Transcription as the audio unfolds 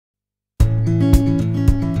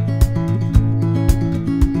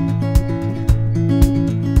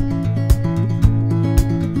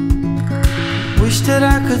that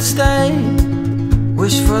I could stay.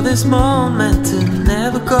 Wish for this moment to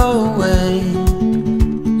never go away.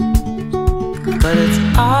 But it's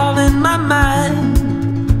all in my mind,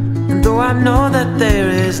 and though I know that there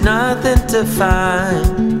is nothing to find,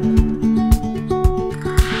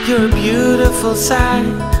 you're a beautiful sight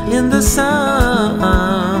in the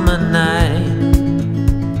summer night.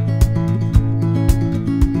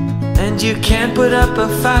 And you can't put up a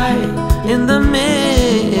fight in the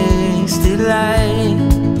misty light.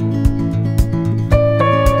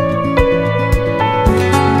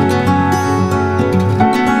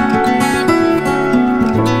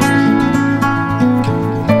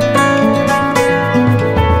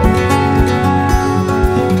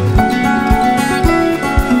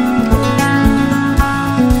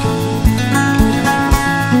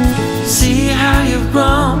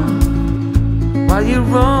 You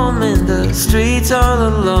roaming the streets all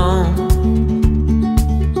alone,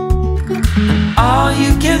 and all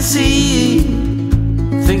you can see,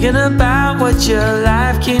 thinking about what your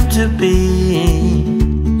life came to be.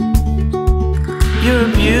 You're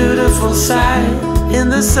a beautiful sight in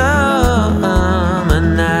the summer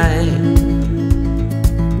night,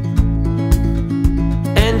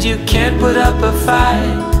 and you can't put up a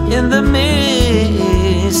fight in the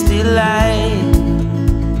misty light.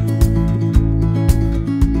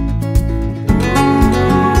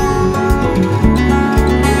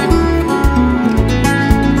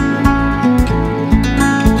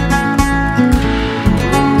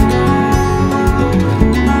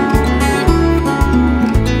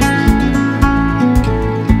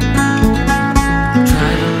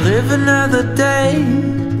 Another day,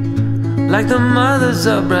 like the mothers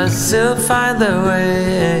of Brazil find their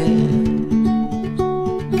way.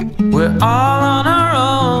 We're all on our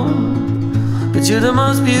own, but you're the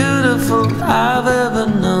most beautiful I've ever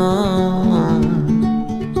known.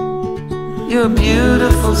 You're a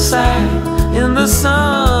beautiful sight in the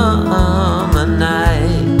summer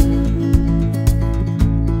night,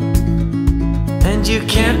 and you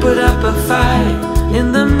can't put up a fight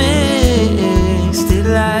in the misty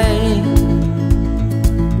light.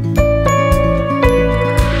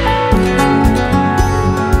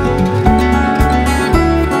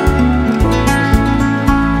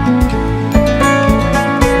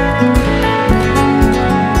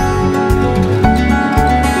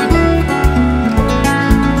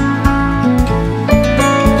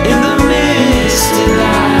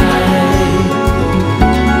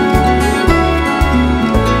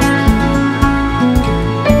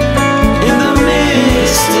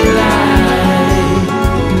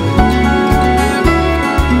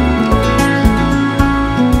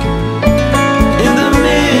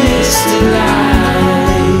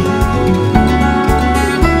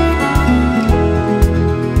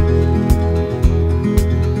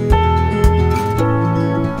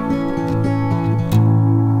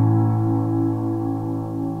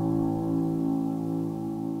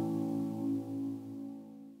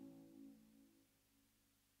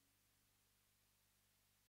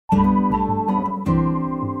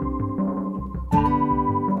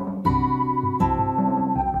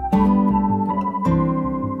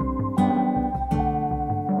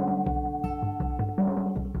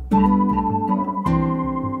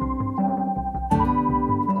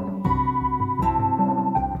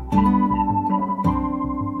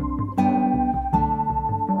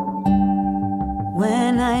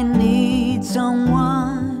 When I need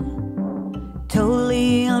someone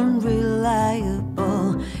totally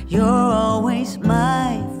unreliable, you're always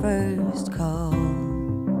my first call.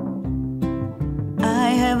 I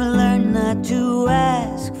have learned not to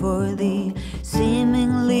ask for the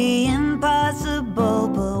seemingly impossible,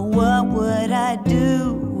 but what would I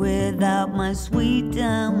do without my sweet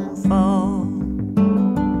downfall?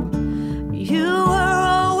 You were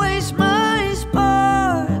always my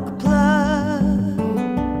spark plug,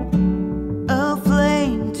 a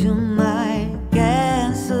flame to my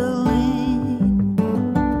gasoline,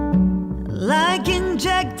 like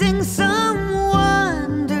injecting some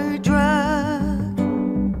wonder drug.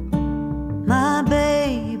 My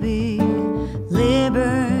baby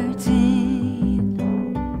Libertine,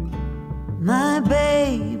 my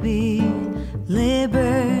baby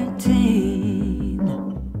Libertine.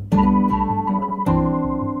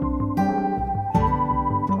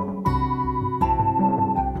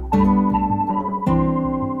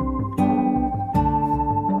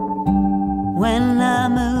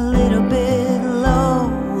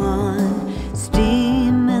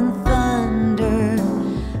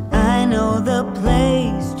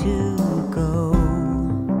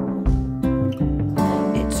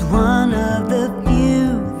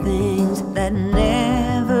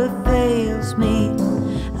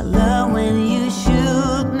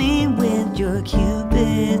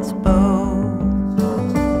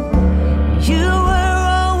 You were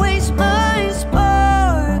always my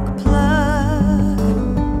spark plug,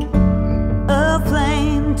 a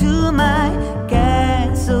flame to my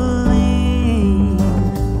gasoline,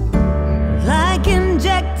 like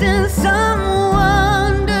injecting some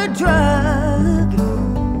wonder drug.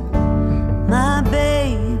 My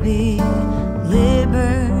baby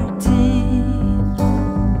Libertine,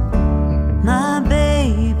 my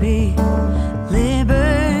baby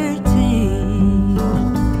Libertine.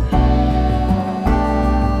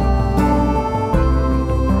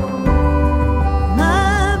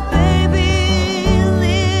 My baby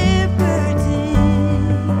Libertine.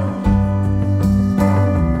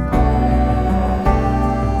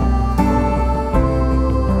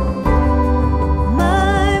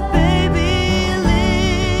 My baby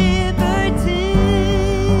Libertine.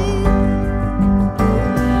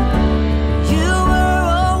 You were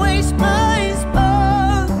always my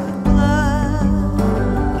spark plug,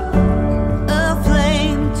 a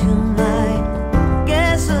flame to my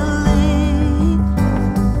gasoline,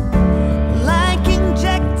 like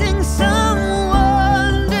injecting some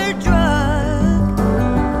wonder drug.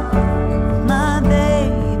 My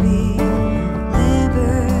baby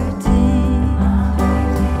Libertine,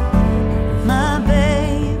 my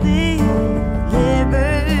baby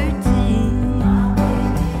Libertine,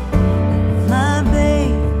 my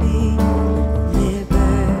baby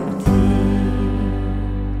Libertine.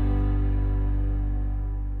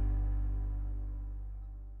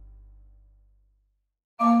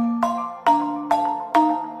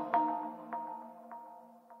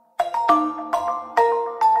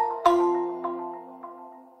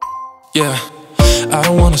 Yeah, I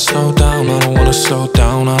don't wanna slow down, I don't wanna slow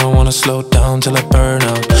down, I don't wanna slow down till I burn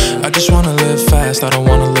out. I just wanna live fast, I don't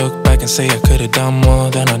wanna look back and say I could've done more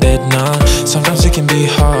than I did now. Sometimes it can be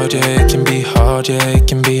hard, yeah, it can be hard, yeah, it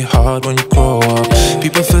can be hard when you grow up.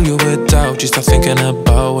 People fill you with doubt, you start thinking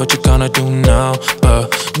about what you're gonna do now.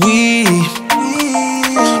 But we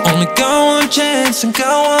only got one chance and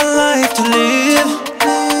got one life to live,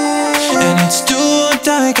 and it's do or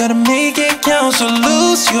die, gotta make it count. So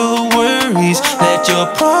lose your worries, let your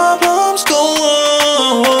problems go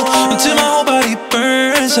on until my whole body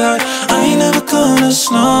burns out. I ain't never gonna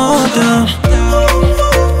slow down.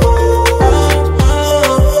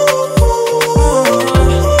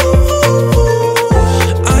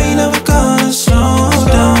 I ain't never gonna slow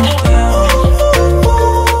down.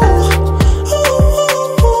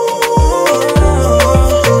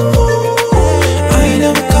 I ain't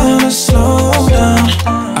never gonna slow down.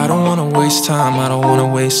 I don't wanna waste time, I don't wanna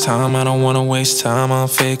waste time, I don't wanna waste time on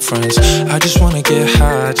fake friends. I just wanna get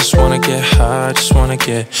high, I just wanna get high, I just wanna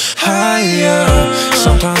get higher.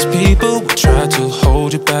 Sometimes people will try to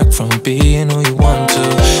hold you back from being who you want to.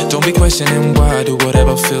 Don't be questioning why, do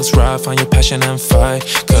whatever feels right, find your passion and fight.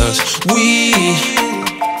 Cause we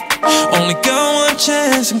only got one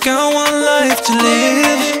chance and got one life to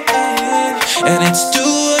live, and it's do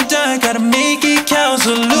or die, gotta make it count.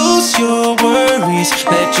 So lose your worries,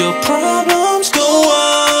 let your problems go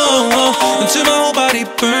on until my whole body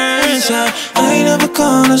burns out. I ain't never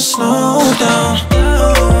gonna slow down.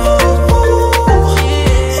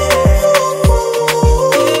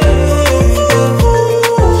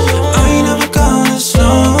 I ain't never gonna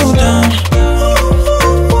slow down.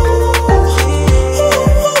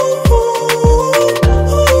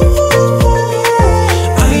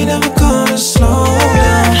 I ain't never gonna slow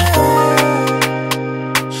down.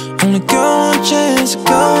 Only got one chance,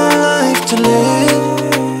 got one life to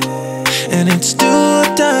live, and it's do or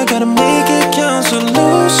die, gotta make it count. So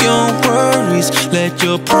lose your worries, let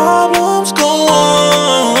your problems go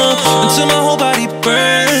on until my whole body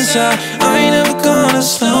burns out. I ain't never gonna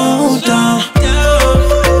slow down.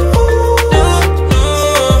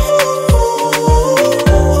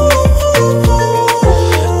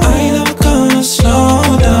 I ain't never gonna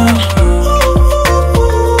slow down.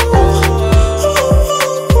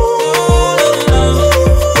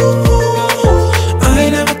 I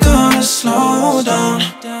ain't never gonna slow down.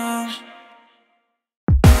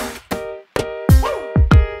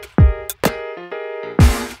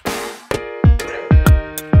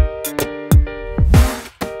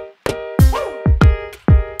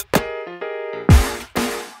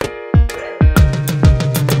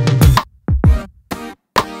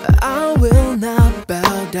 I will not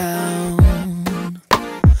bow down.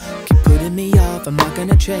 Keep putting me off, I'm not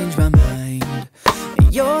gonna change my mind.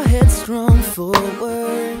 You're headstrong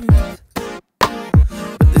forward,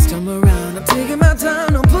 but this time around I'm taking my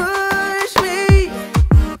time. Don't push me,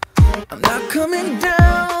 I'm not coming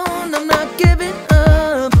down, I'm not giving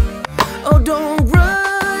up. Oh, don't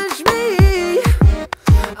rush me,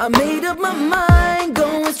 I'm made up my mind,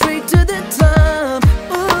 going straight to the top.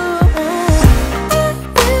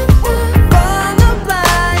 Follow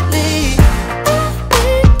blindly,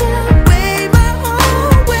 way my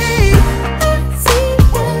own way. See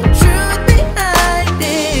the truth behind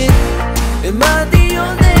it. Am I the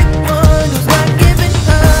only one who's not giving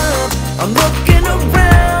up? I'm looking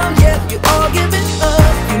around, yeah, you're all giving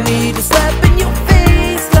up. You need a slap in your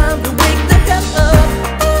face, time to wake the hell up.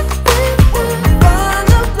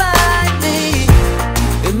 Follow blindly.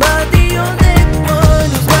 Am I the only one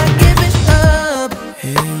who's not giving up?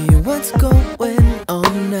 Hey, what's going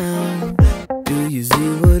on now? Do you see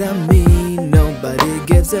what I mean? Nobody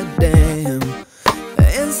gives a damn,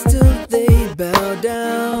 and still they bow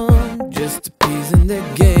down, just appeasing the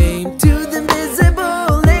game to the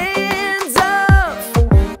visible ends of.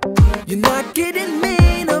 You're not getting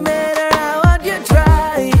me, no matter how hard you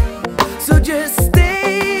try. So just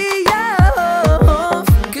stay off.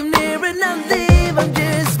 Come near and I'll leave. I'm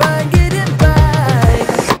just fine getting by.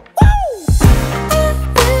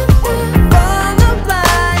 Follow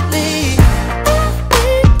blindly,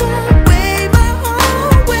 way my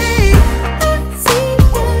own way. See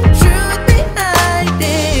the truth behind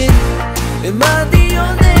it. Am I the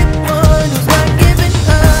only one who's not giving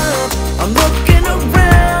up? I'm looking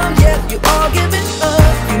around, yeah, you're all giving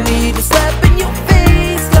up. You need a slap in your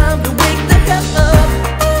face, time to wake the hell up.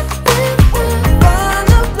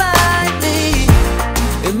 Follow blindly.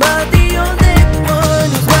 Am I the only one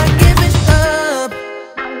who's not giving up?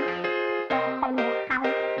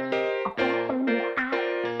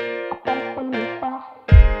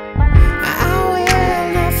 I will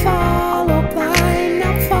not follow blind,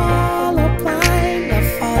 not follow blind, not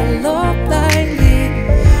follow blindly.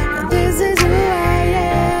 This is who I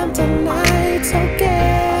am tonight, so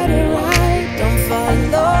get it right. Don't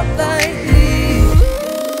follow blindly.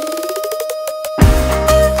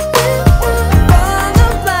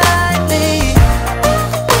 Follow blindly,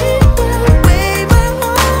 way my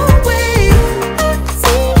own way.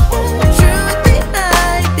 See the truth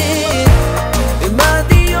behind it. Am I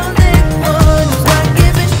the only one who's not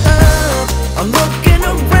giving up? I'm looking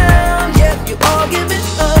around, yeah, you're all giving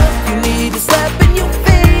up. You need a slap in your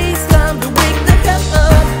face, time to wake the hell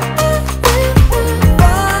up.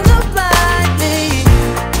 Follow blindly.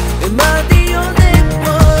 Am I the only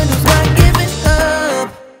one who's not giving up?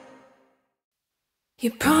 You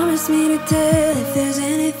promised me to tell if there's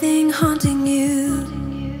anything haunting you.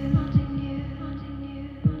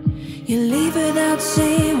 You leave without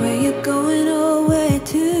saying where you're going or where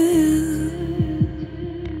to.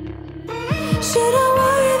 Should I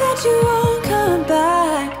worry that you won't come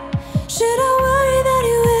back? Should I worry that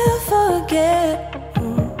you will forget?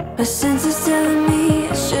 My sense is telling me I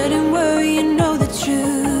shouldn't worry, you know the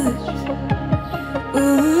truth.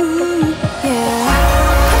 Ooh, yeah.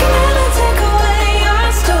 I can never take away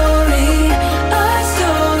our story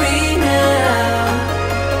now.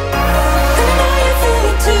 And I know you feel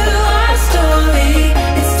it too, our story,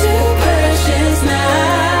 it's too precious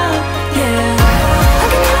now. Yeah. I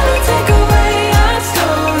can never take away our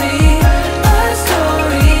story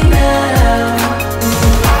now.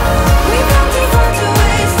 We've come too far to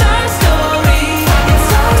waste our story.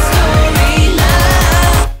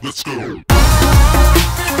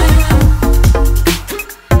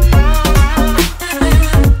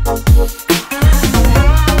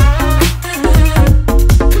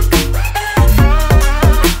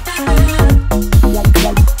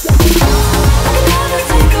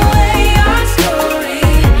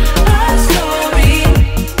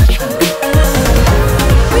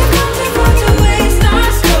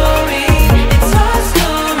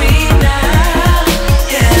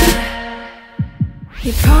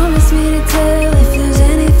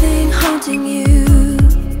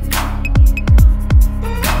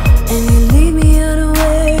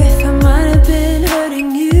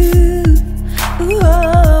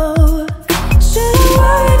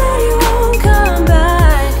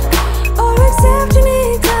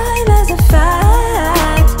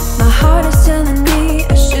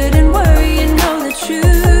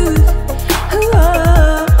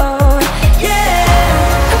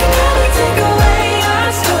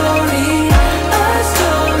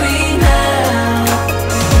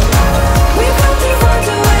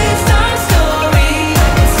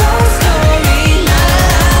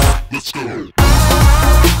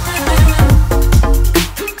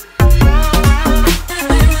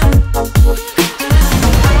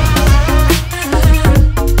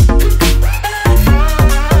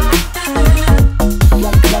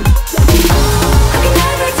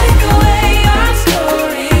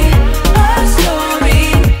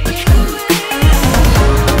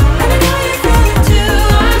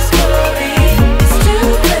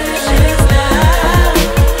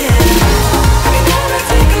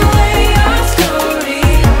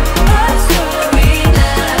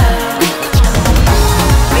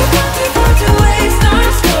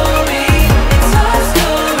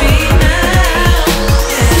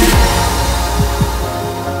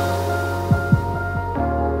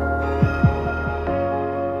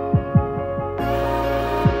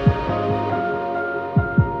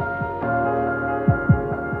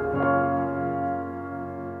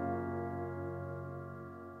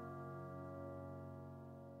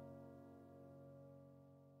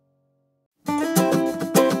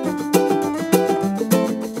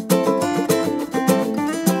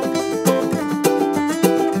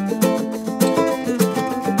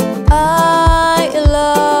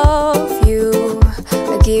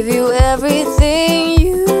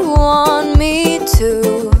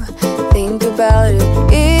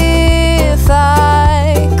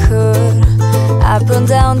 run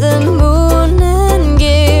down the moon and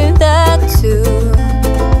give that to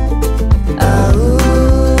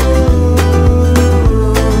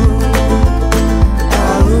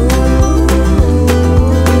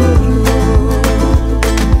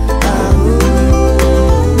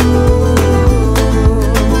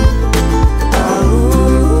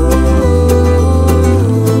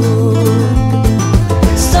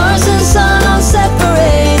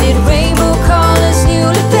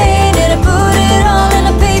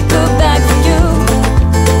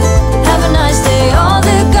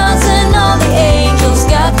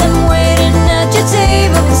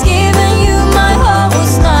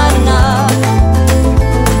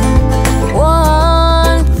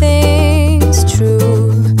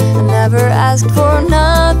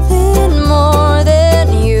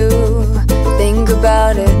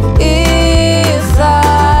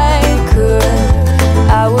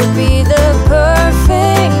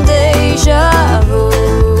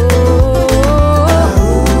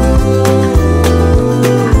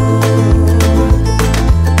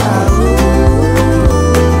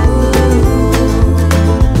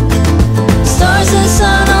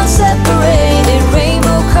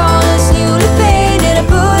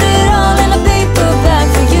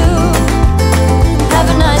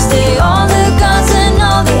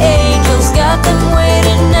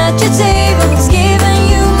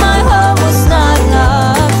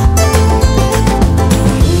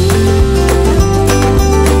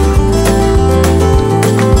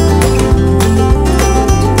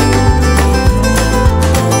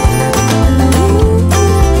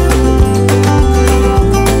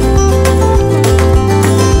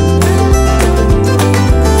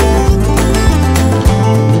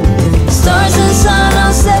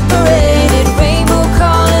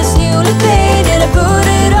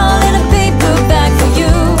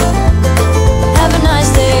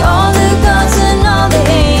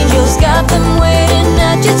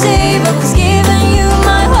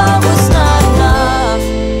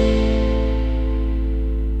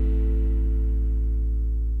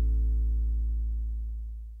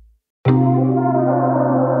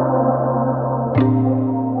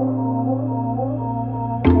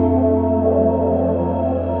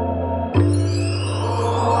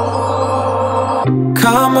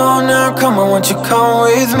Come on, won't you come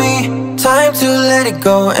with me? Time to let it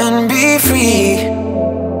go and be free.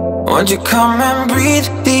 Won't you come and breathe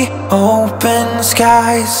the open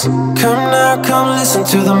skies? Come now, come listen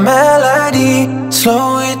to the melody.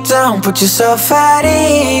 Slow it down, put yourself at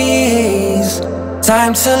ease.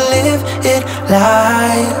 Time to live it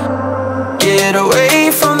live. Get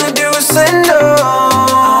away from the do's and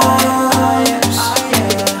don'ts.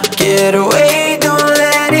 Get away, don't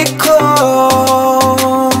let it close.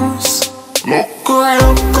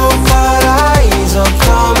 Loco, Paraiso,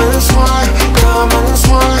 come and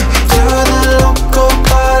swing to the loco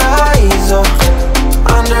Paraiso,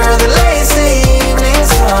 under the lazy evening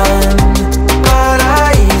sun.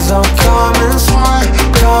 Paraiso, come and swing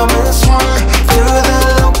to the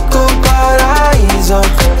loco Paraiso,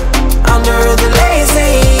 under the lazy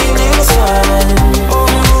evening sun.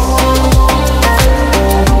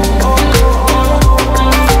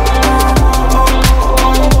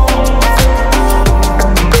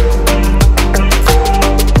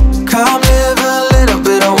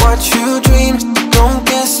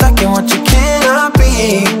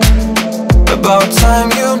 About time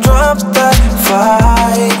you drop that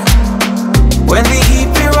fight. When the heat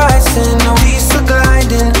be rising, we still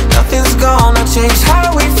gliding. Nothing's gonna change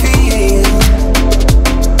how we feel.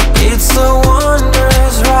 It's a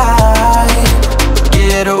wondrous ride.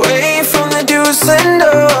 Get away from the do's and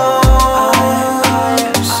don'ts.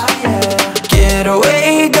 Get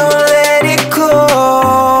away, don't let it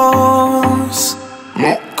close.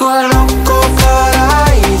 Loco,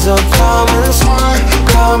 Paraiso, come and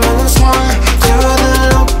swing to the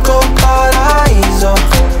loco Paraiso,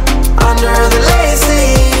 under the lazy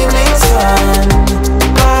evening sun.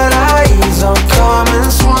 Paraiso, come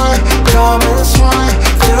and swing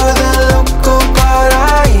to the loco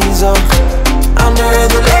Paraiso, under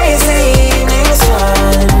the lazy evening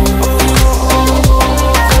sun.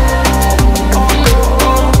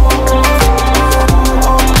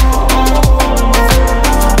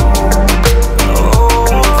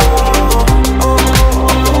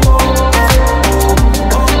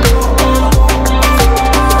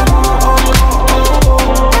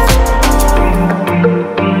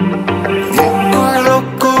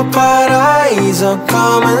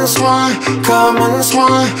 Come and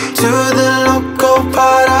swing to the loco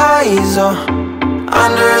Paraiso,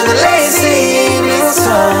 under the lazy evening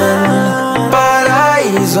sun.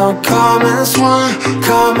 Paraiso. Paraiso. Come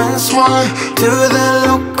and swan to the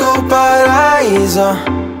local Paraiso,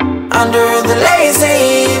 under the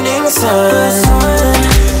lazy evening sun.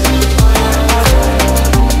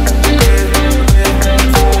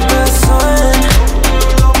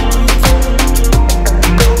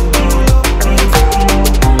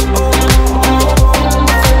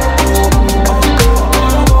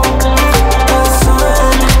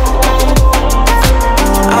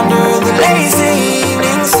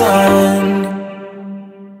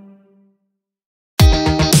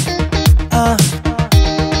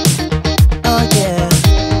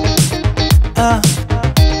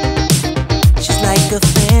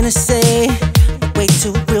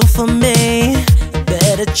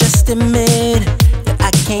 Admit that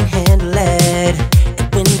I can't handle it. And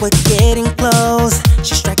when we're getting close,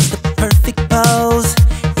 she strikes the perfect pose.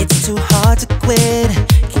 It's too hard to quit,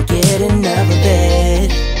 can't get enough of it.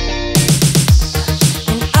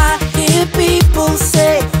 And I hear people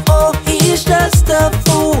say, oh, he's just a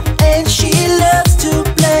fool, and she loves to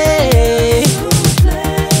play.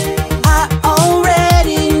 I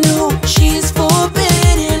already knew she's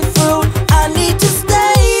forbidden fruit. I need to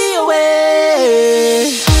stay away.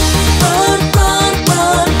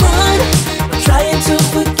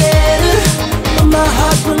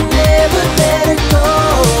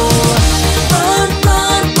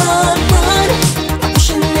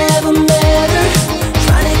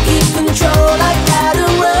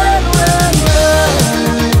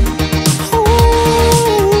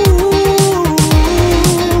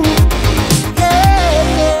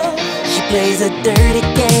 Dirty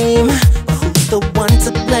game, but who's the one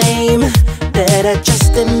to blame? Better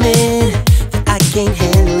just admit that I can't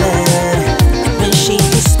handle it. And when she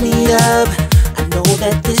hits me up, I know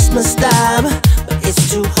that this must stop, but it's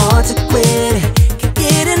too hard to quit, can't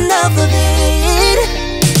get enough of it.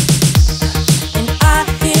 And I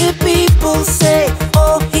hear people say,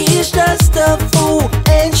 oh, he's just a fool,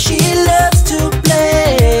 and she loves to play.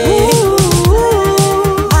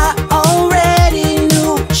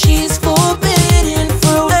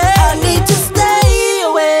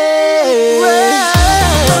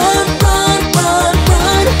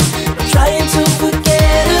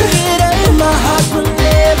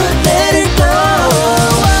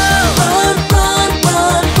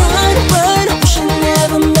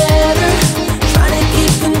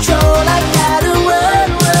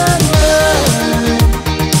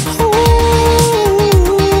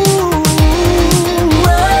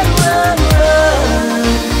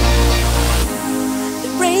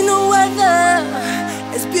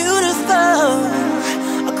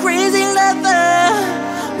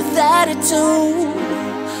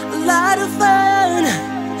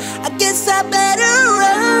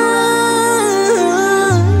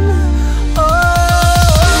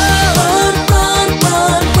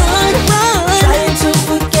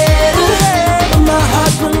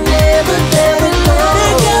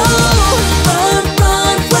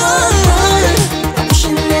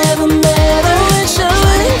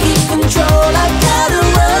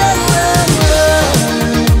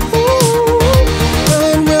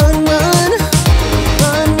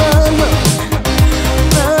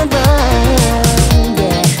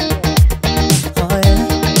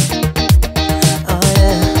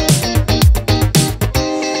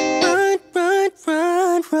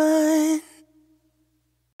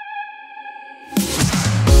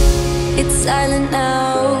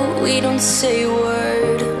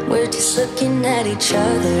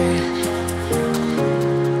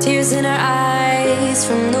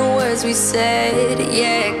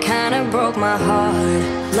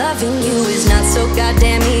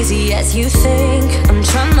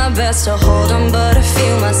 To hold on, but I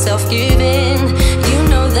feel myself giving. You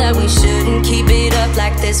know that we shouldn't keep it up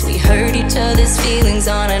like this. We hurt each other's feelings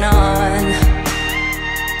on and on.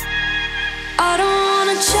 I don't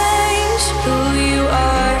wanna change who you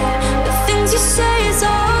are. The things you say is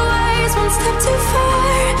always one step too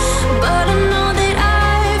far. But I know that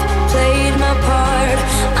I've played my part.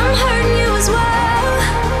 I'm hurting you as well.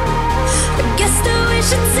 I guess that we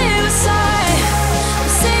should say we're sorry.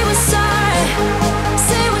 Say we're sorry.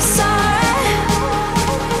 Say we're sorry.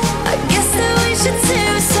 I guess that we should say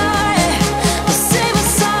we're sorry. Say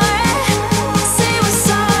we're sorry. Say we're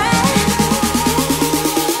sorry.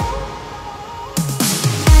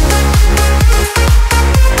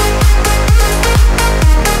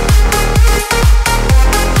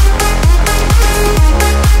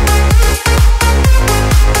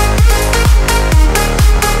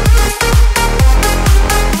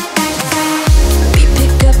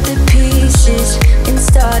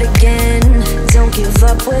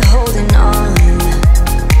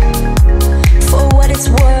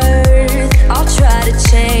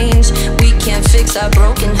 fix our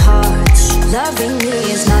broken hearts. Loving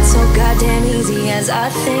me is not so goddamn easy as I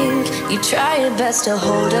think. You try your best to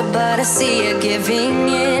hold up, but I see you giving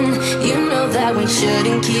in. You know that we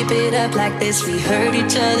shouldn't keep it up like this. We hurt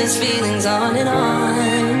each other's feelings on and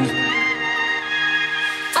on.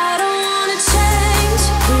 I don't wanna change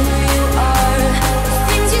who you are. The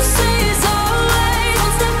things you say is always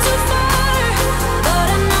one step too far. But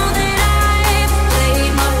I know that I've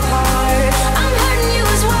played my part. I'm hurting you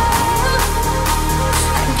as well.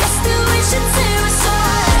 I guess that we should say we're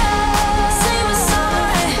sorry. Say we're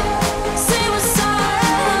sorry. Say we're sorry.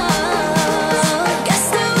 I guess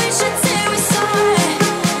that we should say we're sorry.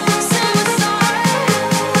 Say we're sorry.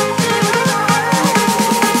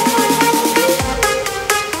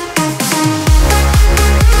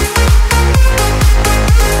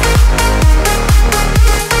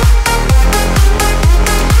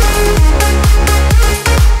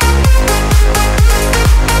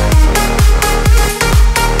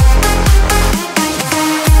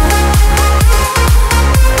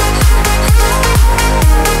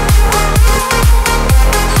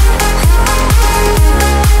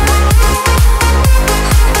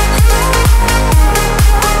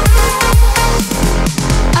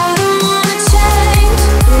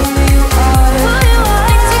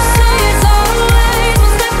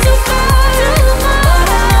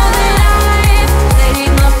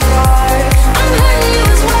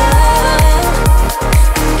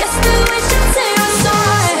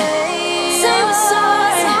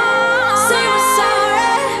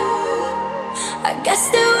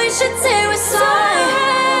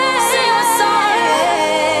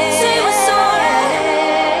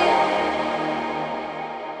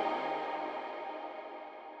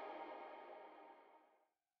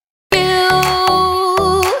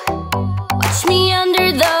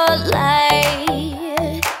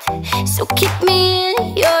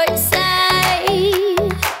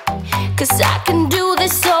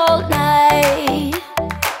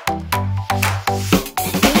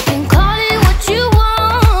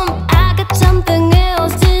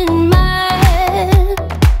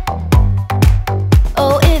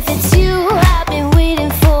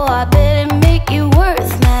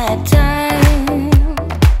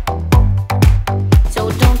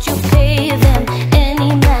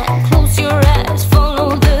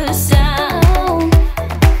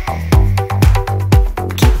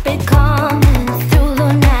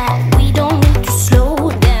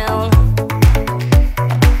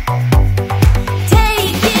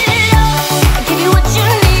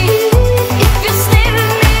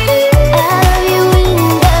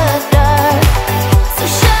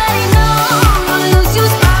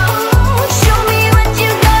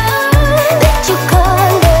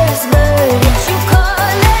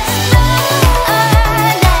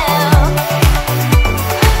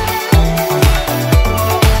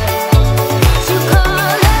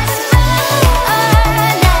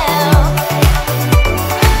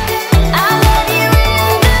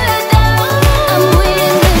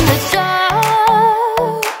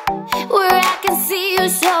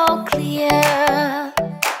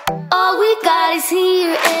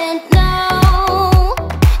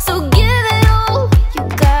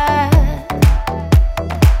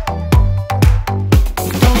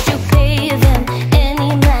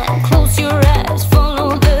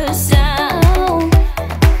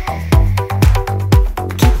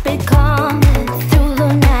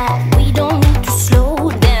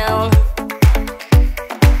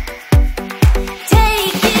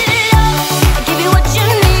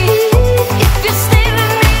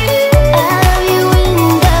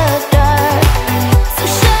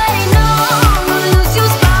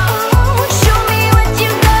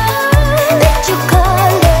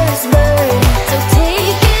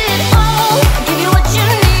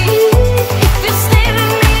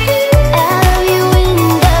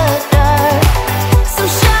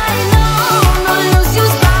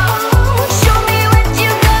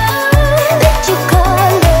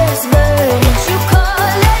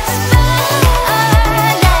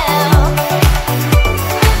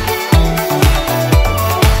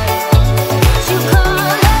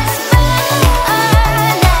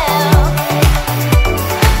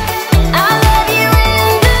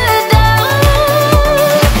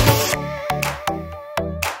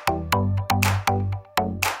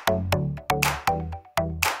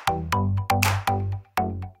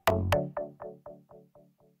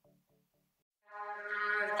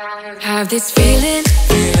 Have this feeling,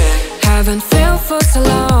 haven't felt for so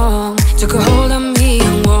long. Took a hold on me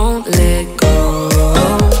and won't let go.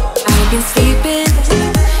 I've been sleeping,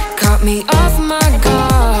 caught me off my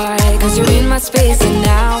guard, 'cause you're in my space and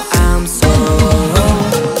now I'm so.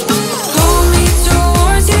 Hold me to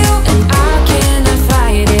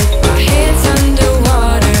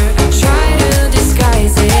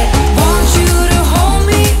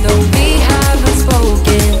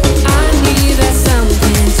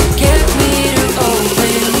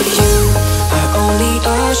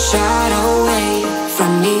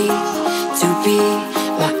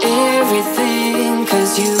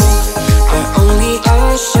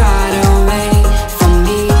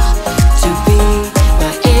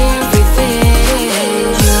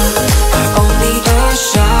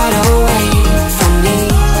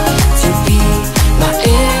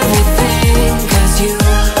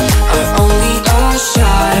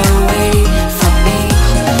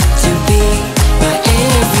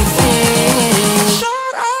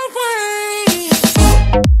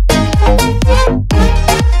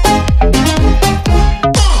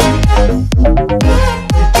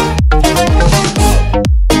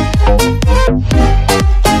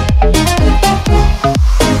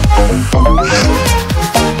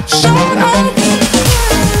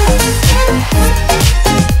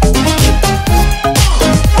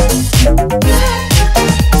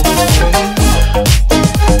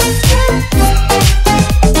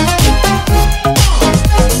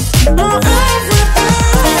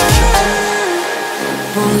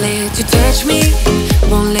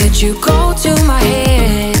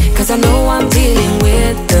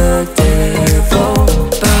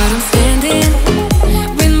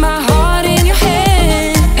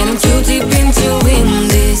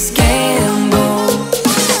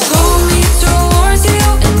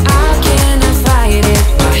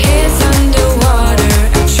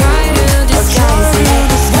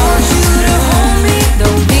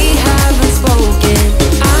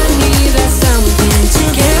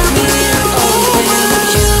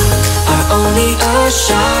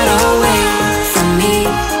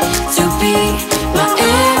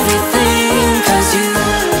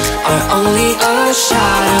a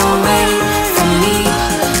shot away from me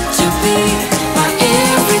to be my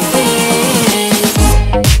everything.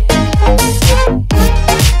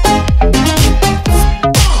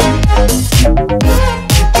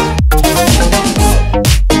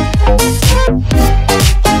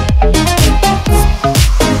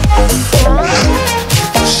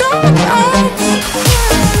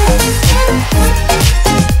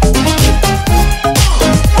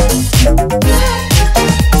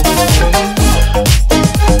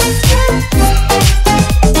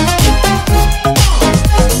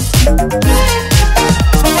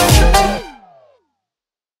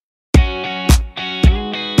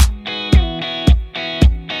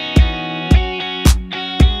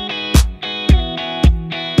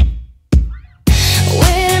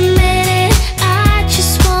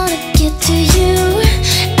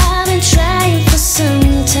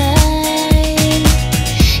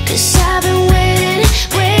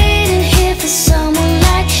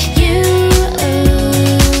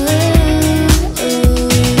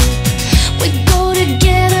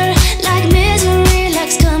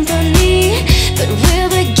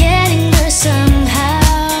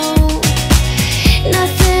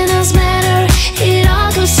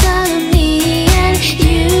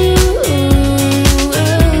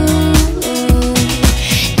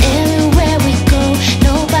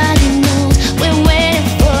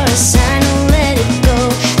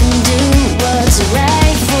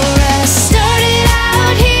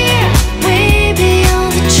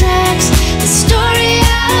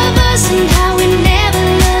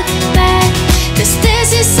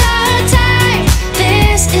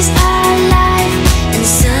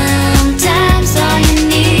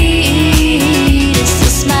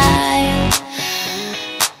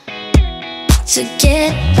 To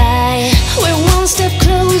get by, we're one step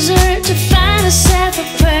closer to find ourselves a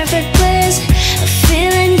perfect place, a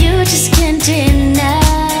feeling you just can't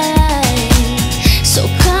deny. So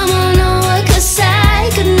come on over, 'cause I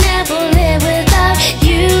could never live without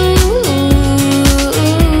you.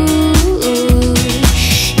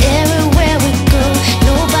 Everywhere we go,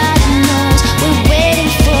 nobody knows. We're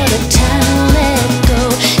waiting for the time to let go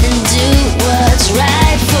and do what's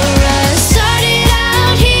right for us. Started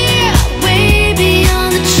out here, way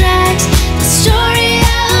beyond the tracks. The story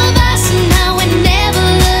of us and now we never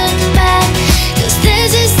look back. 'Cause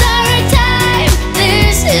this is our time,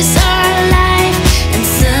 this is our life. And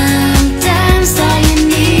sometimes all you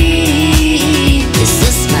need is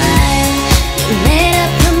a smile. You made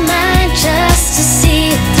up your mind just to see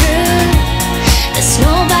it through. There's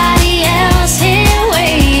nobody else here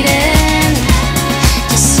waiting.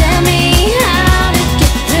 Just tell me how to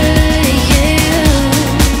get through to you,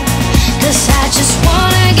 'cause I just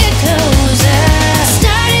wanna get closer.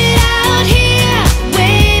 Started out here,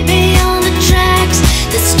 way beyond the tracks.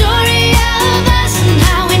 The story of us and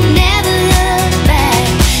how we never look back.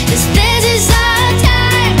 'Cause this is our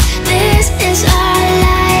time, this is our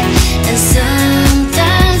life. And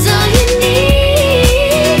sometimes all you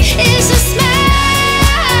need is a smile.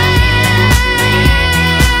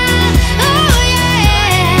 Oh yeah.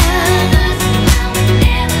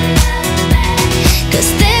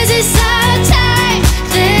 'Cause this is our time,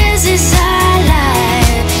 this is our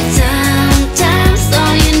life. Sometimes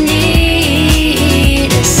all you need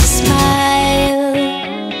is a smile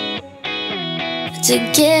to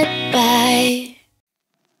get by.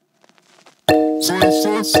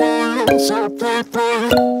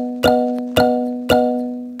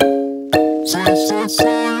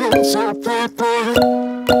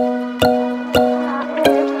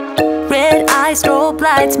 Red eyes, strobe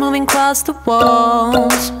lights moving across the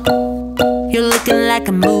walls. You're looking like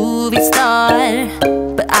a movie star,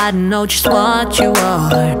 but I know just what you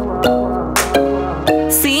are.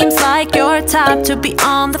 Seems like you're type to be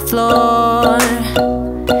on the floor.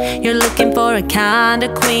 You're looking for a kind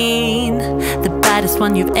of queen, the baddest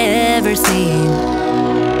one you've ever seen.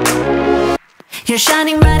 You're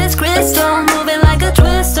shining bright as crystal, moving like a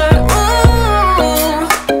twister. Ooh,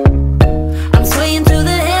 I'm swaying to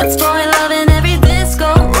the hits, boy, loving every disco.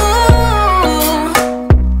 Ooh,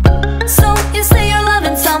 so you say you're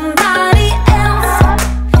loving somebody else,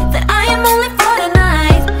 that I am only for the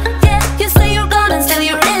night. Yeah, you say you're gone and still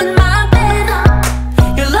you're in my bed.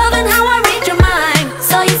 You're loving how I read your mind.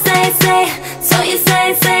 So you say, so you say,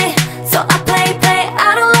 so I play, I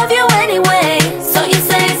don't love you anyway. So you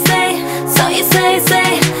say, so you say,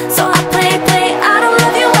 so I play, I don't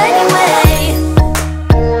love you anyway.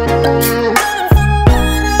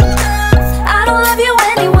 I don't love you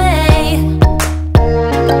anyway.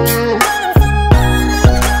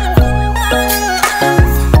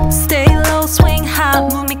 Stay low, swing high,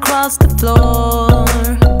 move me across the floor.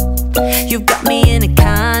 You've got me in a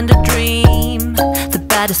kind of dream, the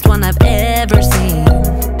baddest one I've ever seen.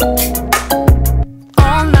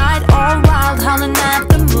 All night, all wild, howling at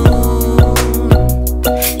the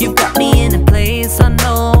moon. You've got me in a place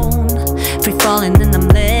unknown, free falling and I'm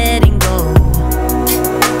letting go.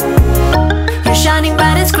 You're shining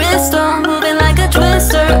bright as crystal, moving like a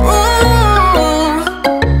twister. Ooh,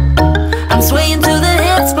 I'm swaying to the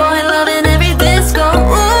hits, boy, loving every disco.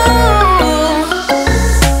 Ooh,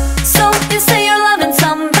 so you say you're loving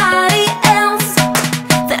somebody else,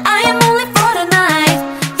 that I am only for tonight.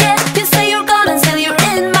 Yeah, you say you're gone until you're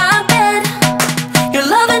in my bed. You're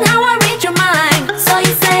loving how I read your mind. So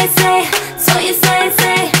you say, so you say,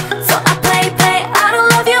 so I play, I don't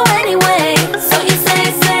love you anyway. So you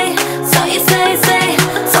say, so you say,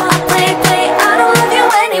 so I play, I don't love you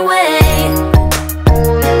anyway.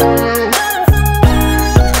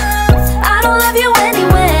 I don't love you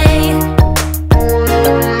anyway.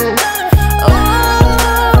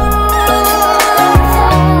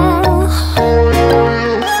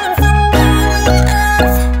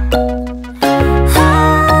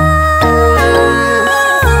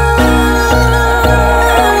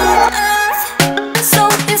 So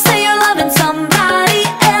you say you're loving somebody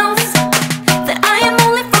else, that I am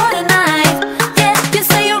only for tonight. Yeah, you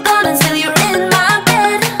say you're gone until you're in my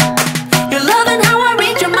bed. You're loving how I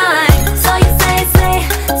read your mind. So you say,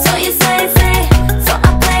 so you say, so I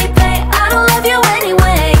play, I don't love you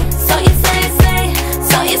anyway. So you say,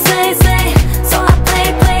 so you say, so I play,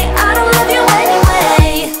 I don't love you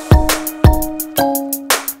anyway.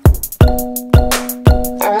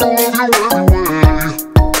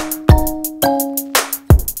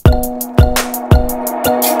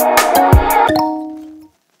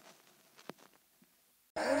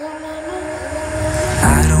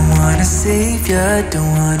 I don't wanna save ya,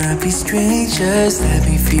 don't wanna be strangers. Let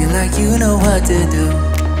me feel like you know what to do.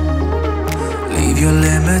 Leave your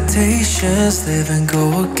limitations, live and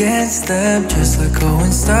go against them. Just let go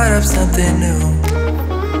and start up something new.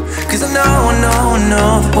 Cause I know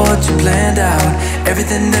that what you planned out,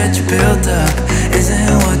 everything that you built up,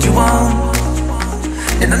 isn't what you want.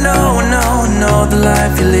 And I know the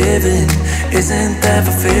life you're living isn't that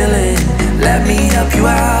fulfilling. Let me help you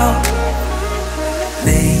out.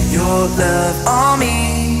 Lay your love on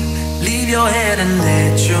me, leave your head and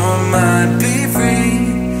let your mind be free.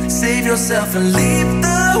 Save yourself and leave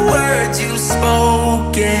the words you've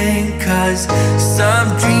spoken, cause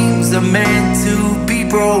some dreams are meant to be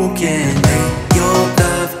broken. Lay your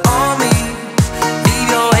love on me, leave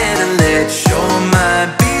your head and let your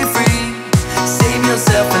mind be free. Save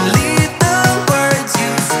yourself and leave the words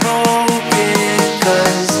you've spoken,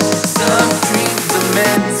 cause some dreams are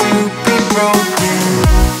meant to be broken.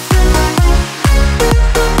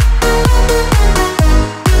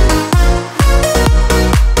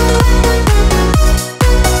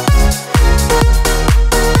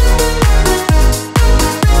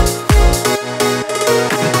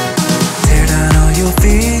 Tear down all your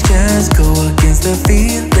visions, go against the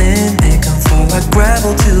feeling, make them fall like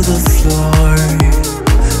gravel to the floor.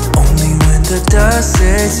 Only when the dust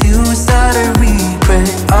sets you start to regret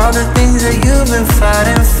all the things that you've been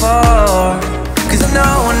fighting for. Cause I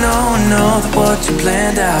know that what you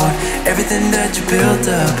planned out, everything that you built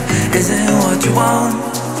up, isn't what you want.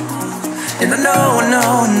 And I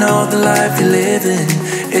know the life you're living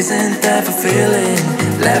isn't that fulfilling.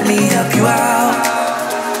 Let me help you out.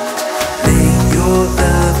 Lay your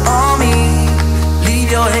love on me, leave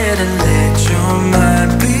your head and let your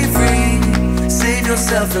mind be free. Save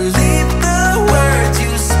yourself and leave the words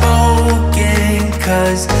you've spoken,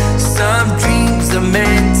 cause some dreams are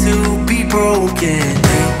meant to be broken.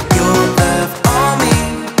 Lay your love on me,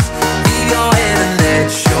 leave your head and let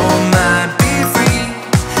your mind be free.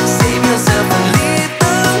 Save yourself and leave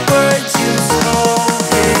the words you've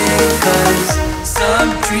spoken, cause some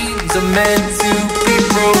dreams are meant to be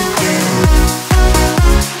broken.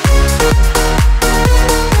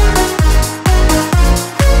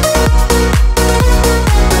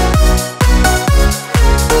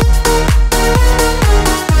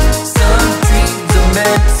 Some dreams are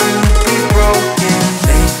meant to be broken.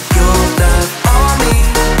 Lay your love on me,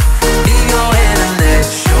 leave your head and let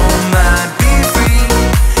your mind be free.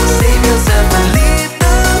 Save yourself and leave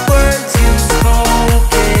the words you've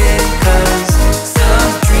spoken, cause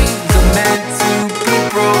some dreams are meant to be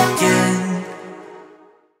broken.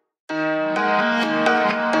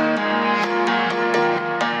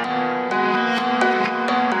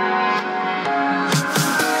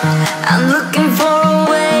 I'm looking for a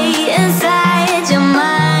way inside your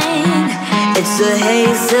mind. It's a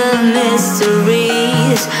haze of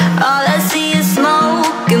mysteries. All I see is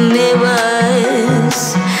smoke and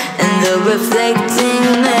mirrors, and the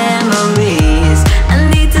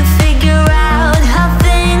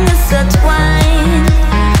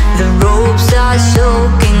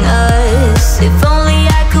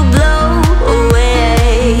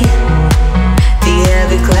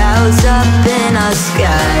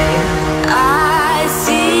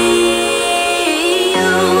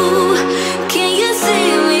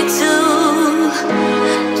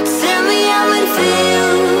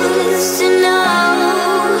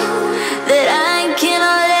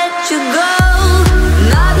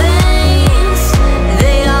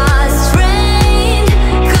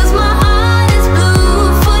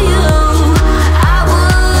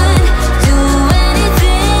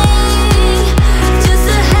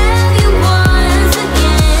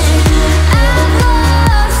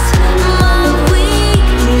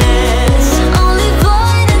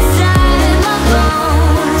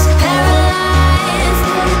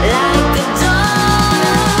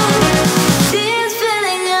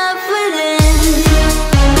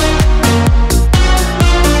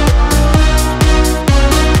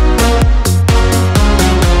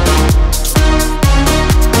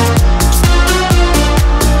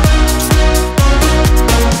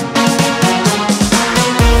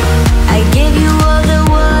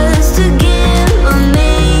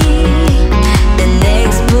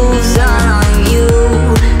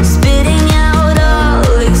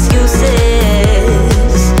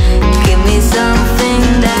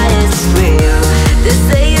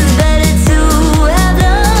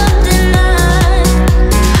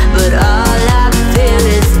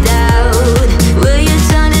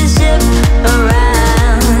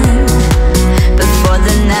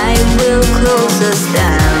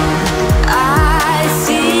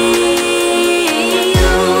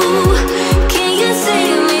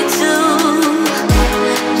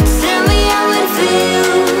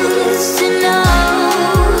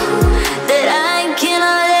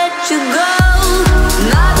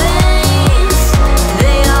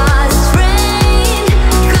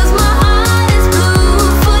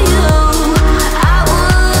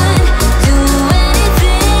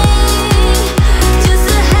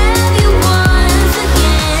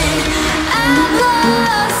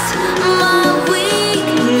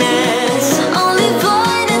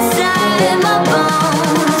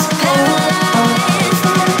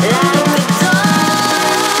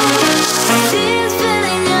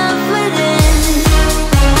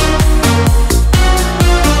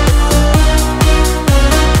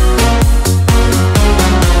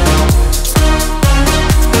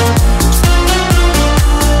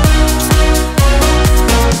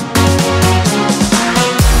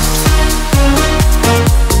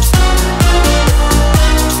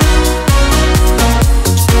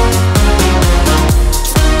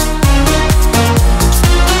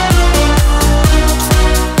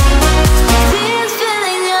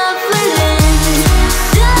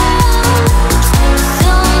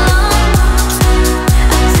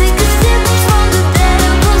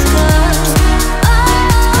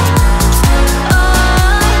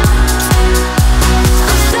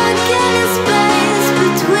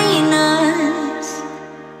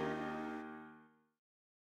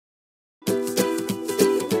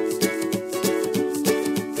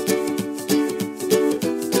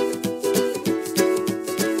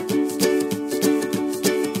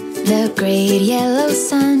The great yellow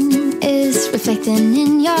sun is reflecting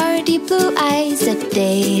in your deep blue eyes. The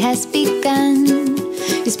day has begun.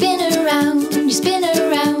 You spin around,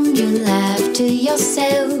 you laugh to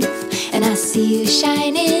yourself. And I see you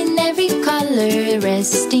shine in every color,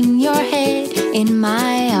 resting your head in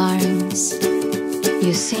my arms.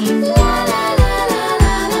 You sing la la la la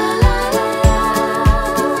la la la la.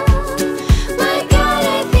 My God,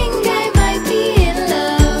 I think I might be in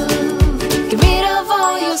love. Get rid of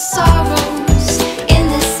all your sorrows in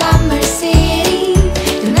the summer city.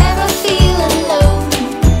 You'll never feel alone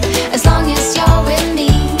as long as you're with me.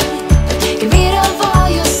 Get rid of all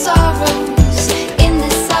your sorrows in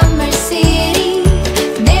the summer city.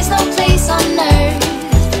 There's no place on earth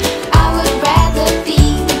I would rather be.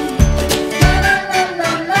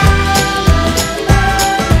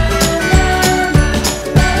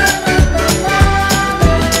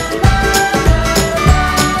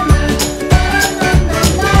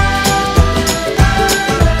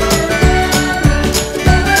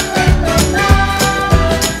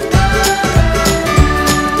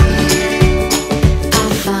 I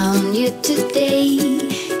found you today.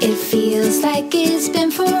 It feels like it's been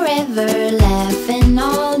forever, laughing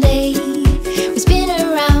all day. We spin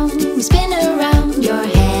around, your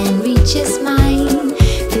hand reaches mine.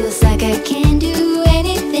 Feels like I can't do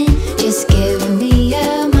anything, just give me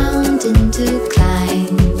a mountain to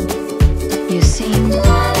climb. You sing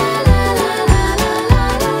la la la la la la la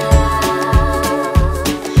la.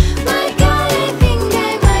 My God, I think I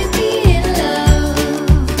might be in love.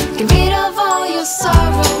 Get rid of all your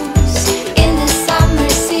sorrows in the summer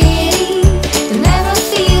city. You'll never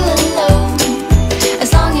feel alone as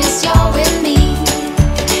long as you're with me.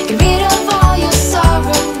 Get rid of all your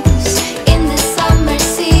sorrows in the summer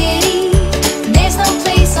city. There's no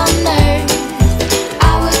place on earth I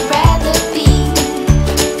would rather be.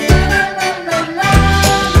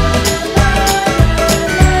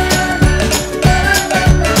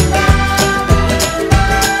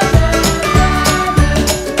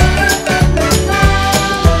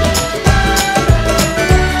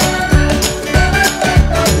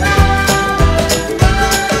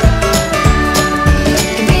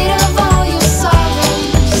 Get rid of all your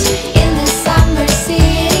sorrows in the summer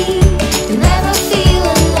city. You'll never feel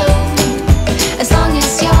alone as long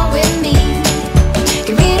as you're with me.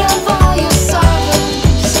 Get rid of all your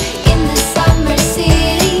sorrows in the summer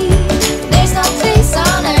city. There's no place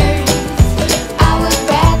on earth I would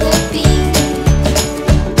rather be.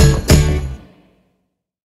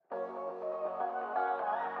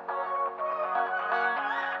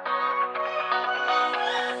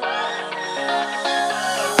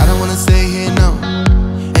 I don't wanna stay here, no.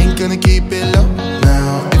 Ain't gonna keep it low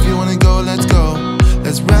now. If you wanna go, let's go.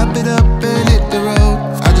 Let's wrap it up and hit the road.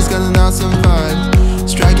 I just got an awesome vibe,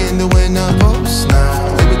 striking the winner post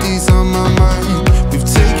now. Liberty's on my mind. We've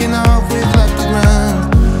taken off, we've left the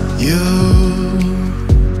ground. You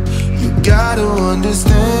gotta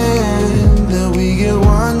understand that we get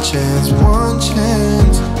one chance, one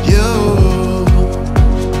chance.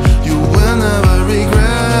 You will never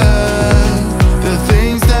regret the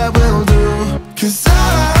things that we'll do. 'Cause I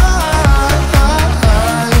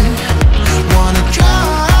wanna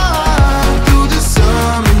drive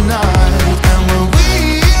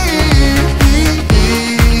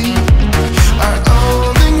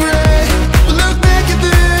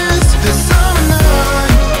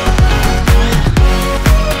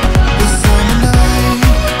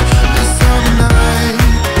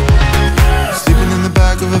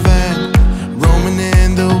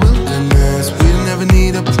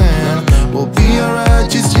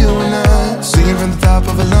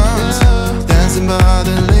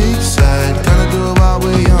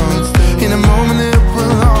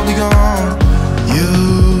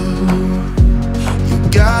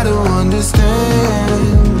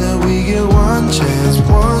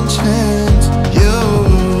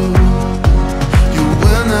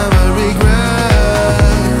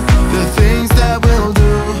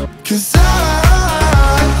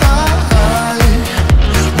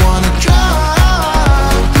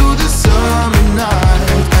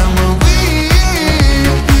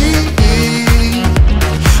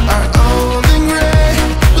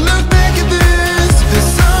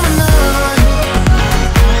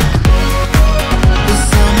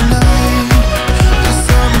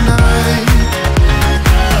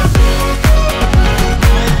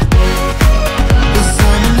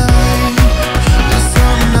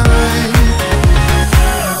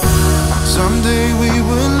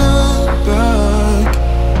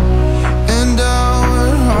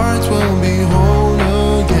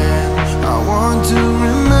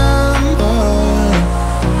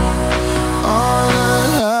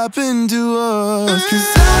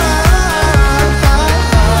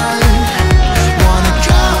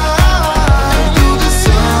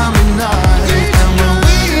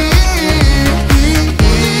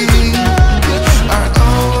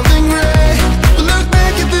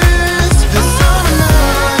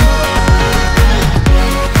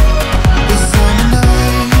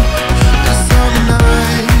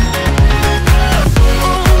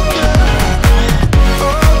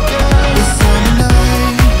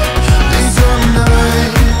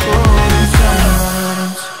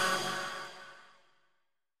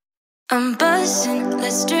buzzing,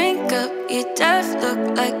 let's drink up. Your death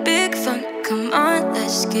look like big fun. Come on,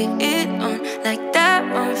 let's get it on. Like that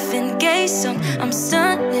Marvin Gaye song. I'm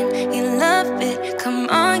stunning, you love it. Come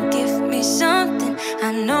on, give me something.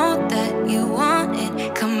 I know that you want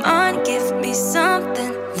it. Come on, give me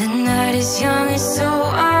something. The night is young and so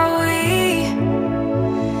are we.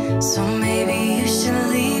 So maybe you should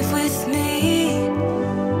leave with me.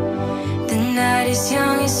 The night is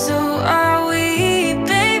young and so are we,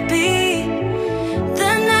 baby.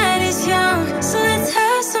 The night is young, so let's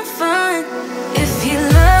have some fun. If you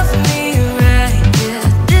love me right, yeah,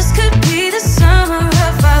 this could be the summer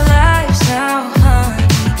of our lives now, honey.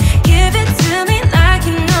 Give it to me like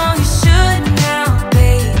you know you should now,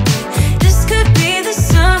 baby. This could be the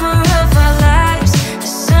summer of our lives,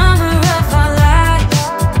 the summer of our lives.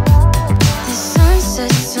 The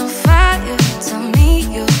sunset's on fire, tell me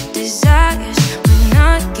your desires. We're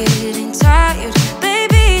not getting tired,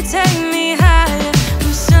 baby, take me higher.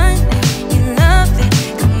 I'm Sunday, you love it,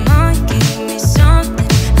 come on, give me something.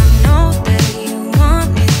 I know that you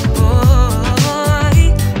want it, boy.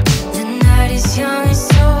 The night is young and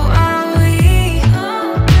so are we.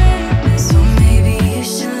 So maybe you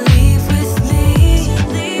should leave with me.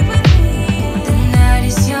 The night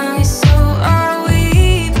is young and so are we,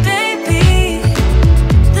 baby.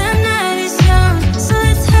 The night is young, so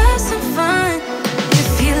let's have some fun. If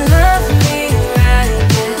you love me right,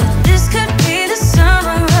 yeah, this could be the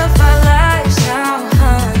summer of our lives now,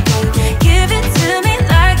 honey. Give it to me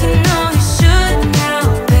like you know you should now,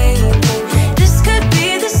 baby. This could be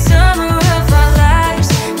the summer of our lives,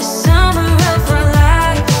 the summer of our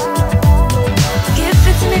lives. Give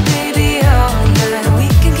it to me, baby, all night. We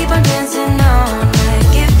can keep on dancing all night.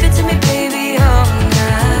 Give it to me, baby, all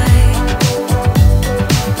night.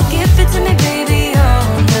 Give it to me, baby, all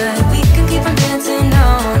night. We can keep on dancing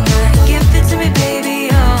all night. Give it to me, baby,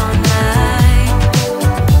 all night.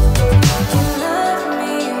 You love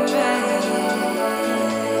me right.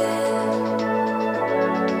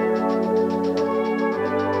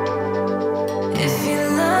 If you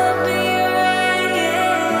love me right,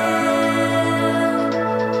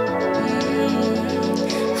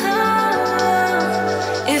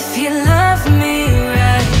 if you love me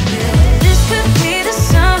right, yeah, this could be the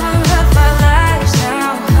summer of our lives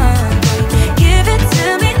now, honey. Give it to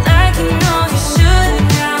me like you know you should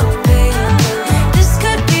now, baby. This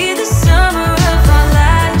could be the summer of our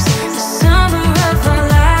lives, the summer of our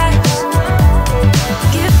lives.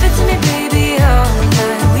 Give it to me, baby, all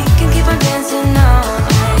night. We can keep on dancing all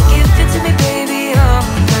night. Give it to me, baby, all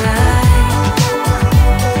night.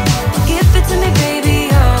 Give it to me, baby,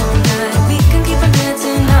 all night. We can keep on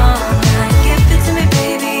dancing all night. Give it to me,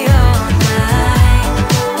 baby, all night.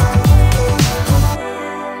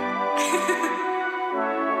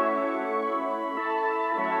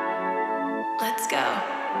 Let's go.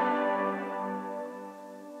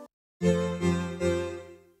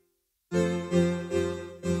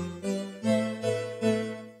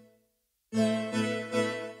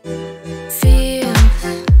 Feels,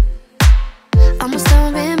 almost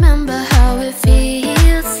don't remember how it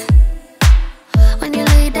feels when you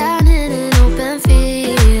lay down in an open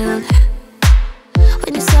field.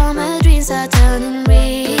 When your summer dreams are turning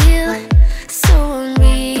real, so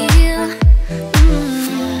unreal.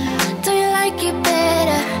 Do you like it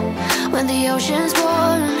better when the ocean's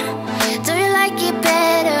warm? Do you like it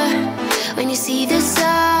better when you see the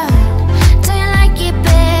sun? Do you like it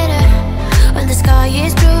better when the sky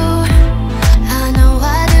is blue? I know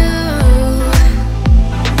I do.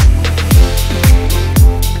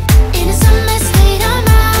 In a summer state of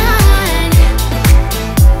mind,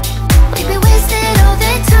 we've been wasted all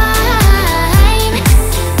the time.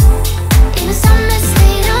 In a summer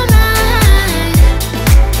state of mind,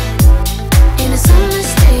 in a summer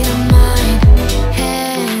state of mind.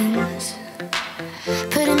 Hands,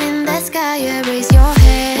 put 'em in the sky, raise your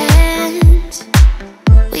hands.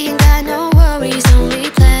 We ain't got no worries, only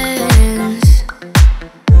plans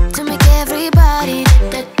to make everybody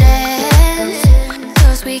the dance,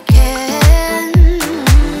 'cause we can.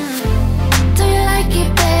 Do you like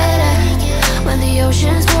it better when the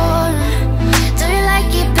ocean's warm? Do you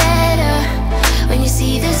like it better when you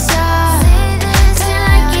see the sun? Do you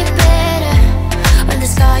like it better when the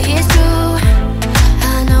sky is blue?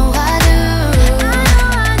 I know I do.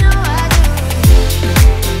 I know I do.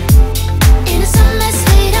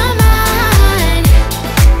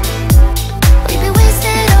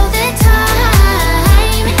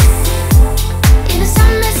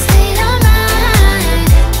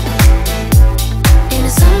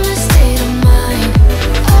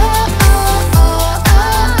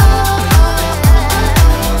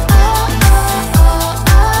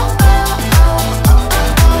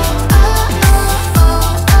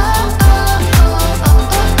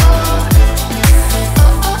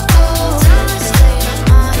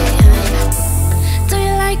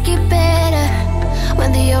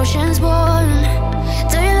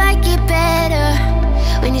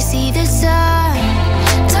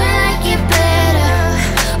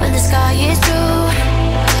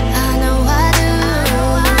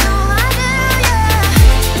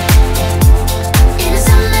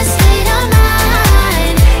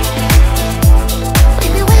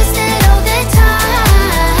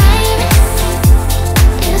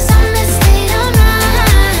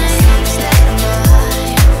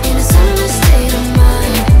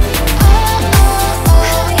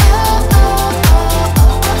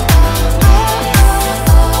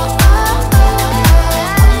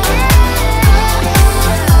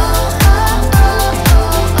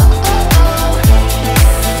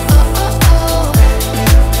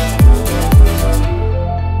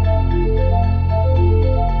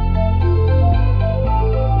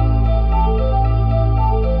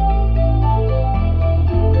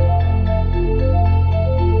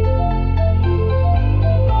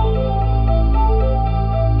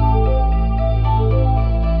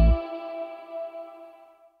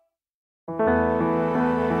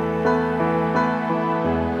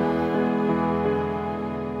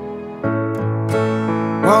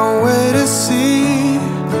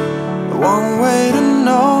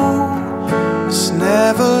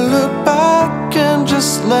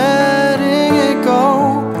 letting it go.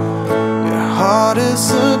 Your heart is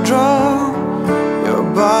a drum, you're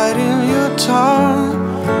biting your tongue,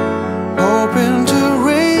 hoping to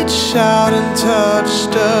reach out and touch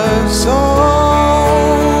the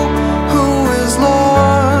soul who is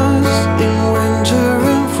lost in winter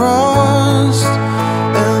and frost.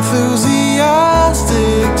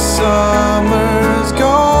 Enthusiastic summer's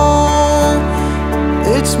gone,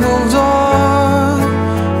 it's moved on,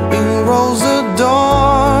 in rolls the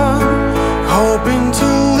dawn, hoping to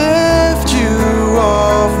lift you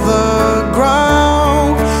off the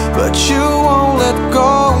ground, but you won't let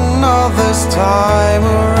go, not this time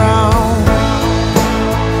around.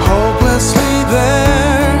 Hopelessly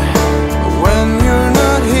there, when you're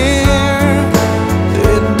not here,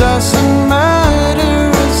 it doesn't matter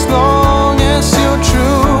as long as you're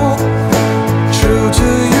true, true to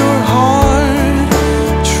your heart,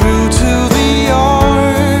 true to the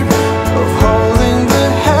art of holding the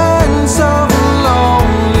hands of a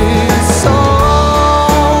lonely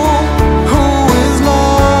soul who is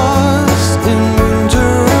lost in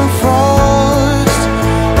winter and frost.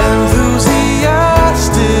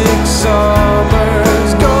 Enthusiastic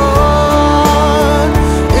summer's gone,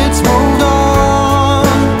 it's moved on,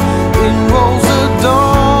 in rolls the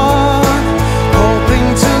dawn, hoping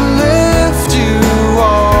to lift you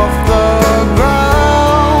off the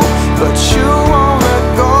ground, but you won't let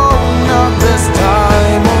go, not this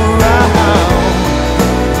time around.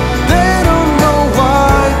 They don't know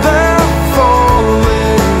why they're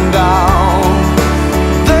falling down,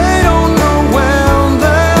 they don't know when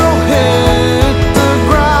they'll hit the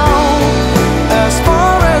ground. As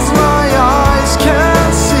far as my eyes can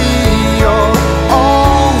see, you'll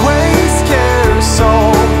always care so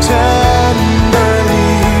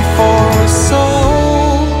tenderly for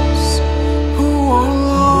souls who are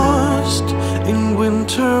lost in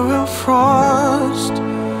winter and frost.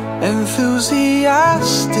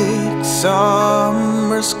 Enthusiastic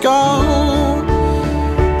summer's gone,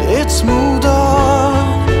 it's moved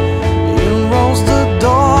on, in rolls the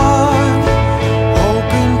dawn,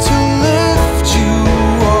 hoping to lift you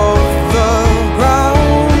off the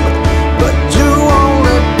ground, but you won't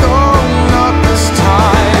let go, not this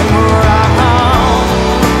time around.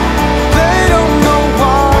 They don't know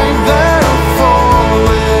why they're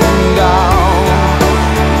falling down,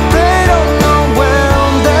 they don't know when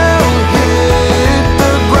they'll hit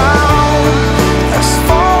the ground. As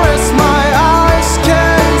far as my eyes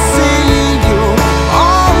can see, you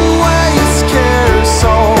always care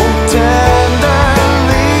so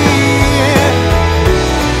tenderly.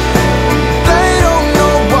 They don't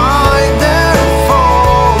know why they're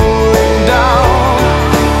falling down,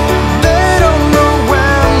 they don't know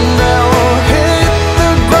when they'll hit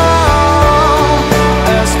the ground.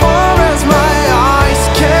 As far as my eyes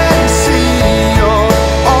can see, you'll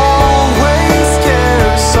always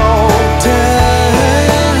care so tenderly.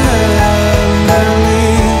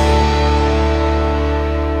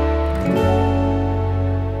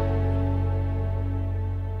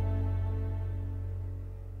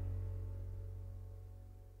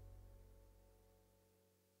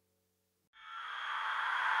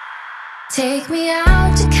 Take me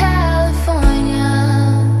out to California.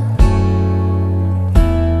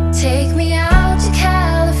 Take me out to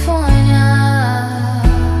California.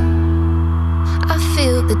 I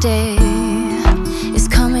feel the day is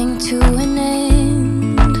coming to an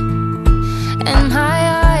end, and my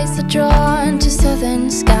eyes are drawn to southern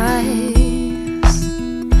skies.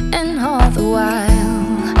 And all the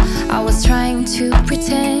while I was trying to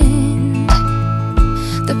pretend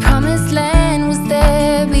the promised land was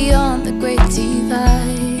there beyond the great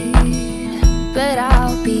divide. But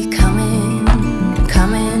I'll be coming,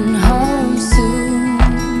 coming home soon.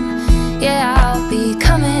 Yeah, I'll be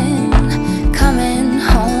coming, coming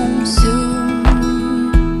home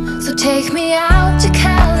soon. So take me out to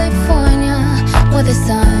California, where the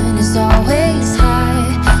sun is always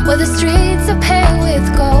high, where the streets are paved with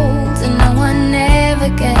gold and no one ever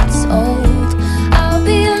gets old. I'll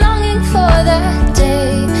be longing for that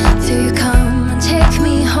day till you come and take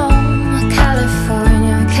me home.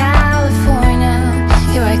 California, California,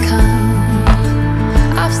 here I come.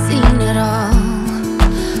 I've seen it all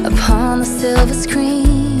upon the silver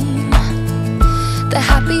screen, the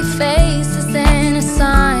happy faces and a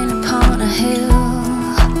sign upon a hill.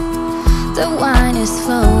 The wine is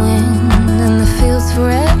flowing and the fields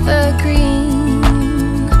forever green,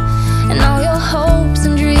 and all your hopes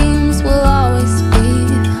and dreams will always be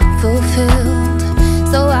fulfilled.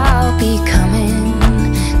 So I'll be coming,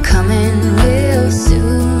 coming real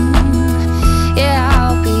soon. Yeah,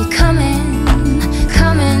 I'll be coming,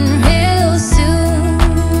 coming real soon.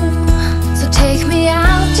 So take me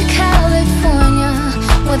out to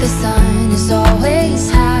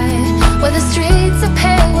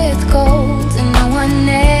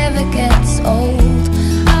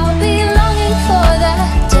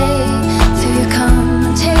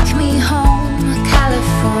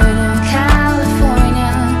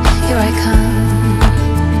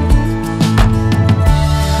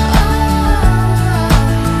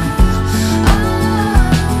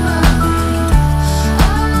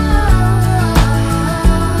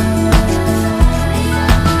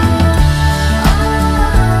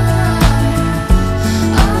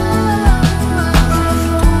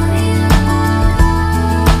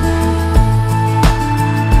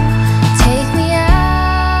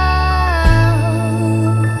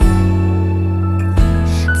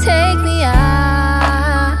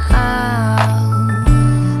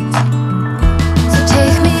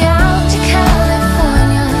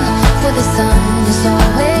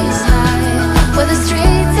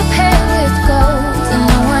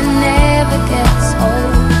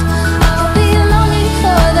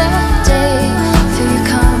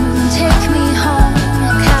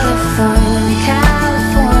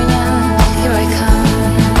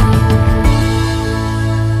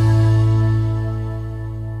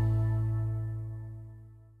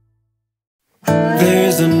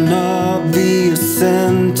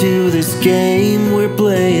game we're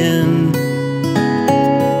playing.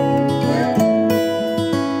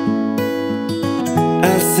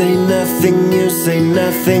 I say nothing, you say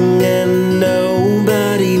nothing, and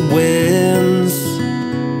nobody wins.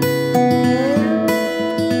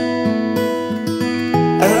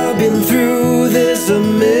 I've been through this a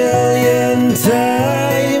million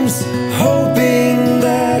times, hoping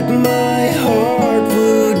that my heart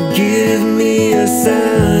would give me a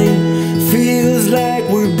sign. Feels like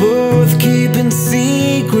we're both keeping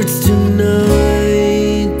secrets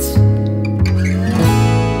tonight.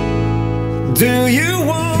 Do you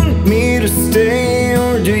want me to stay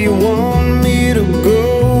or do you want me to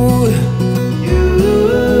go?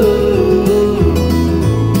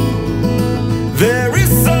 There is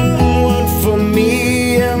someone for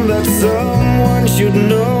me and that someone should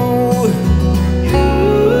know.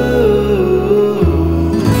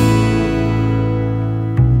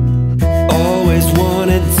 Always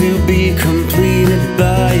wanted to be completed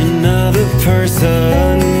by another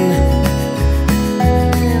person.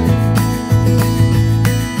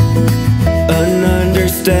 An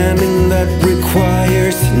understanding that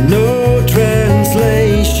requires no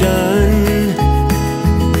translation.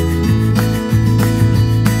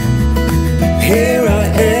 Here I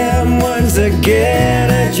am once again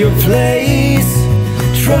at your place,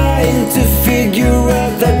 trying to figure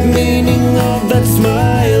out that meaning of that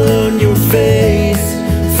smile on your face.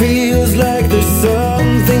 Feels like there's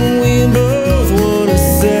something we both wanna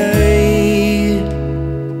say.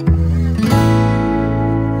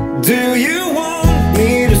 Do you want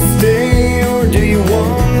me to stay or do you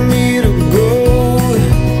want me to go?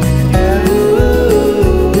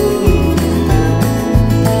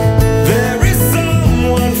 There is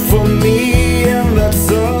someone for me and that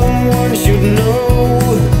someone should know.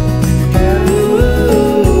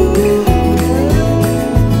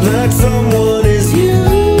 That someone is you.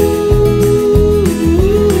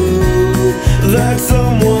 That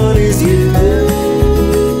someone is you.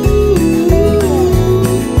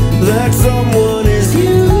 That someone is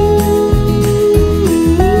you.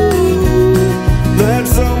 That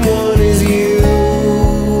someone is you.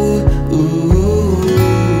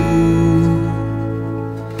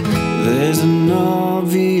 There's an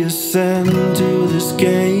obvious end to this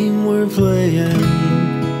game we're playing.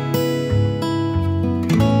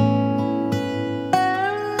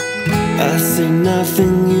 I say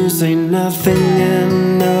nothing, you say nothing,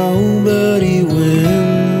 and nobody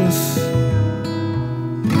wins.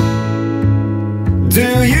 Do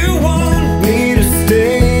you want me to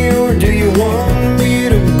stay or do you want me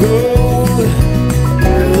to go?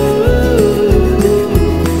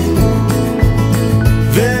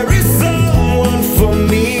 There is someone for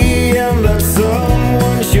me and that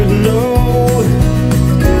someone should know.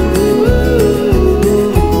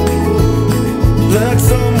 That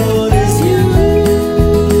someone is you.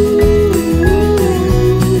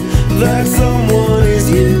 That someone is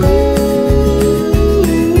you.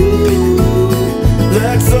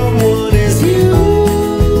 That someone is you.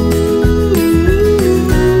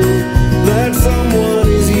 That someone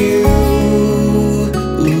is you.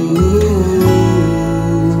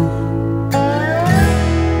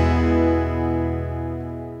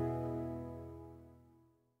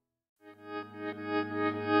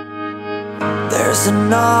 There's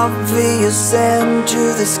an obvious end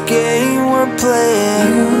to this game we're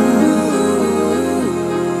playing.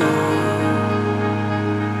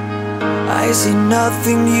 I say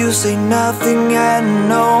nothing, you say nothing, and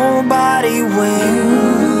nobody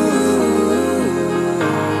wins.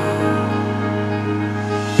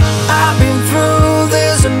 I've been through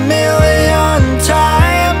this a million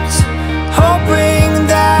times, hoping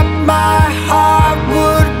that my heart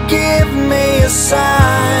would give me a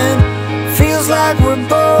sign. Feels like we're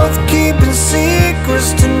both keeping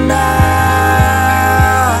secrets tonight.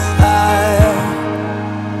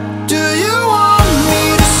 Do you want me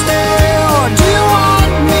to stay or do you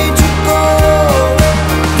want me to go?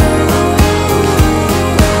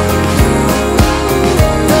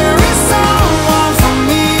 There is someone for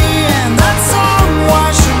me and that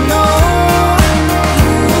someone should know.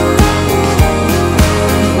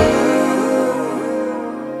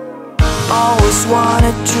 Always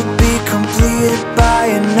wanted to be completed by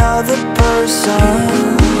another person.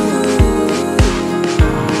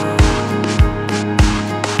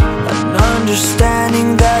 An understanding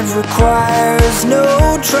that requires no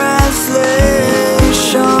translation.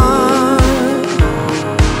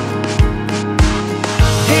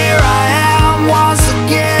 Here I am once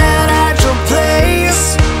again at your place,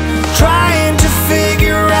 trying to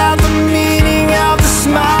figure out the meaning of the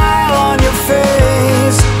smile on your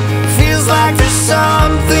face. Feels like there's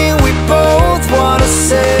something we both wanna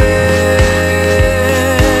say.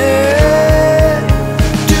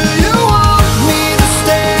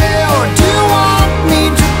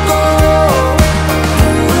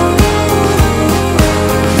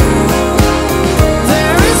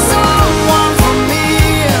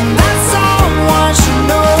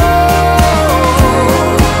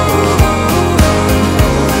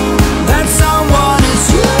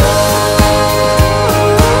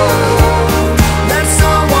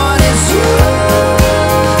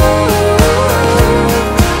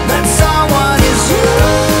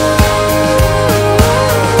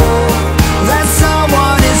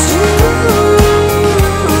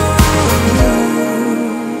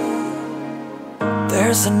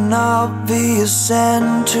 There's an obvious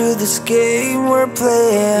end to this game we're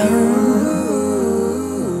playing.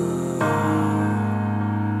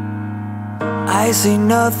 I say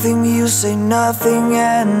nothing, you say nothing,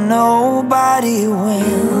 and nobody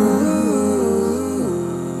wins.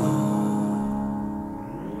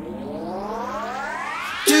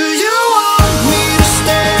 Do you want me to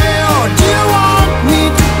stay or do you want me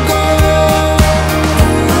to go?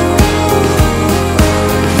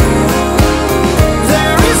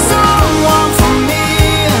 There is someone for me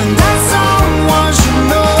and that someone should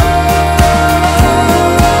know.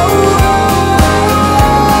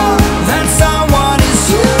 That someone is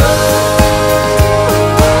you.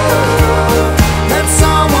 That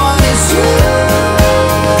someone is you.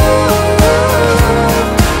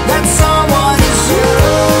 That someone is you.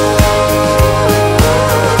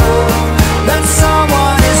 That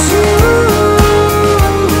someone is you.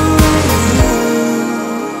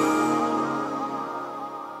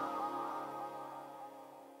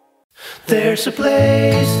 There's a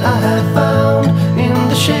place I have found in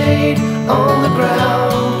the shade on the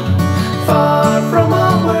ground, far from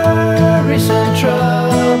all worries and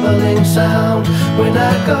troubling sound. When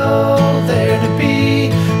I go there to be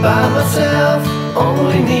by myself,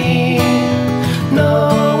 only me.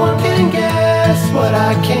 No one can guess what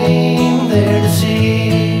I came there to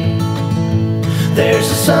see. There's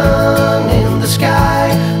a sun in the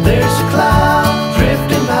sky, there's a cloud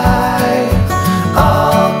drifting by.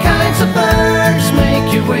 All kinds of birds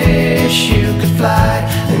make you wish you could fly.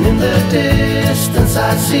 And in the distance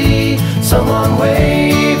I see someone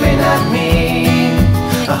waving at me.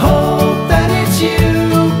 I hope that it's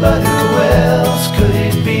you, but who else could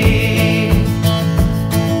it be?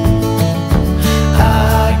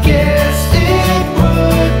 I guess it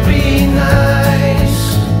would be nice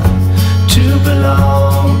to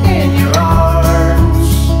belong in your arms.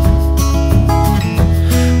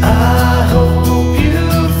 I hope you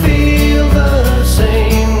feel the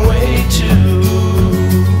same way too.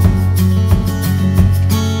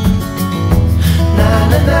 Na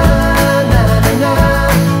na na na na na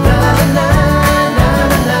na na na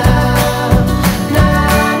na na na na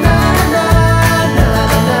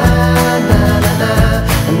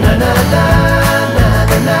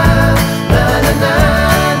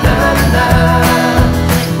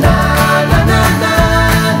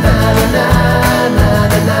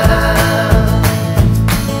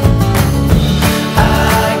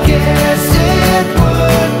I guess it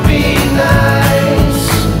would be nice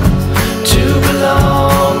to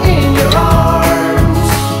belong in your arms.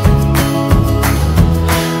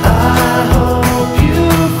 I hope you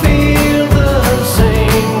feel the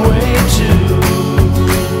same way too.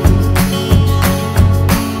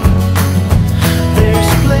 There's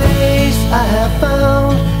a place I have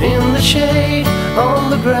found in the shade on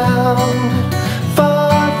the ground,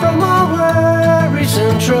 far from all worries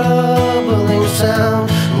and troubling sound.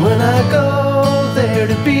 When I go there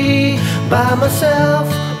to be by myself,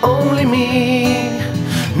 only me.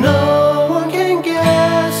 No one can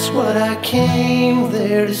guess what I came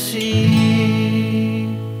there to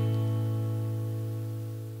see.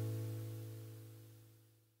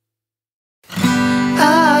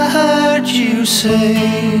 I heard you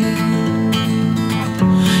say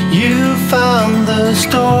you found the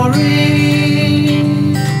story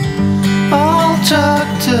all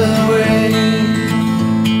tucked away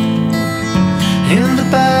in the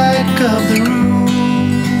back of the room.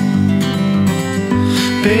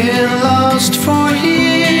 Been lost for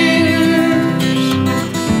years,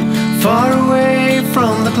 far away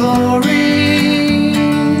from the glory,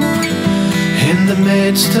 in the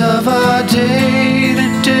midst of our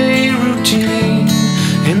day-to-day routine,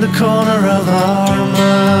 in the corner of our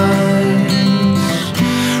minds.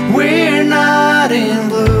 We're not in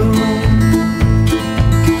blue,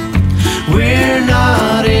 we're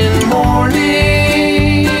not in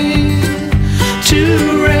mourning to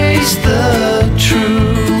raise the truth.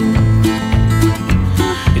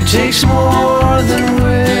 It takes more than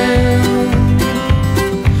will.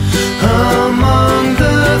 Among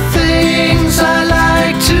the things I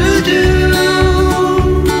like to do,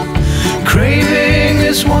 craving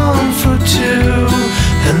is one for two,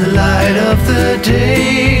 and the light of the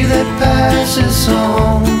day that passes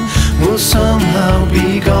on will somehow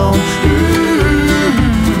be gone.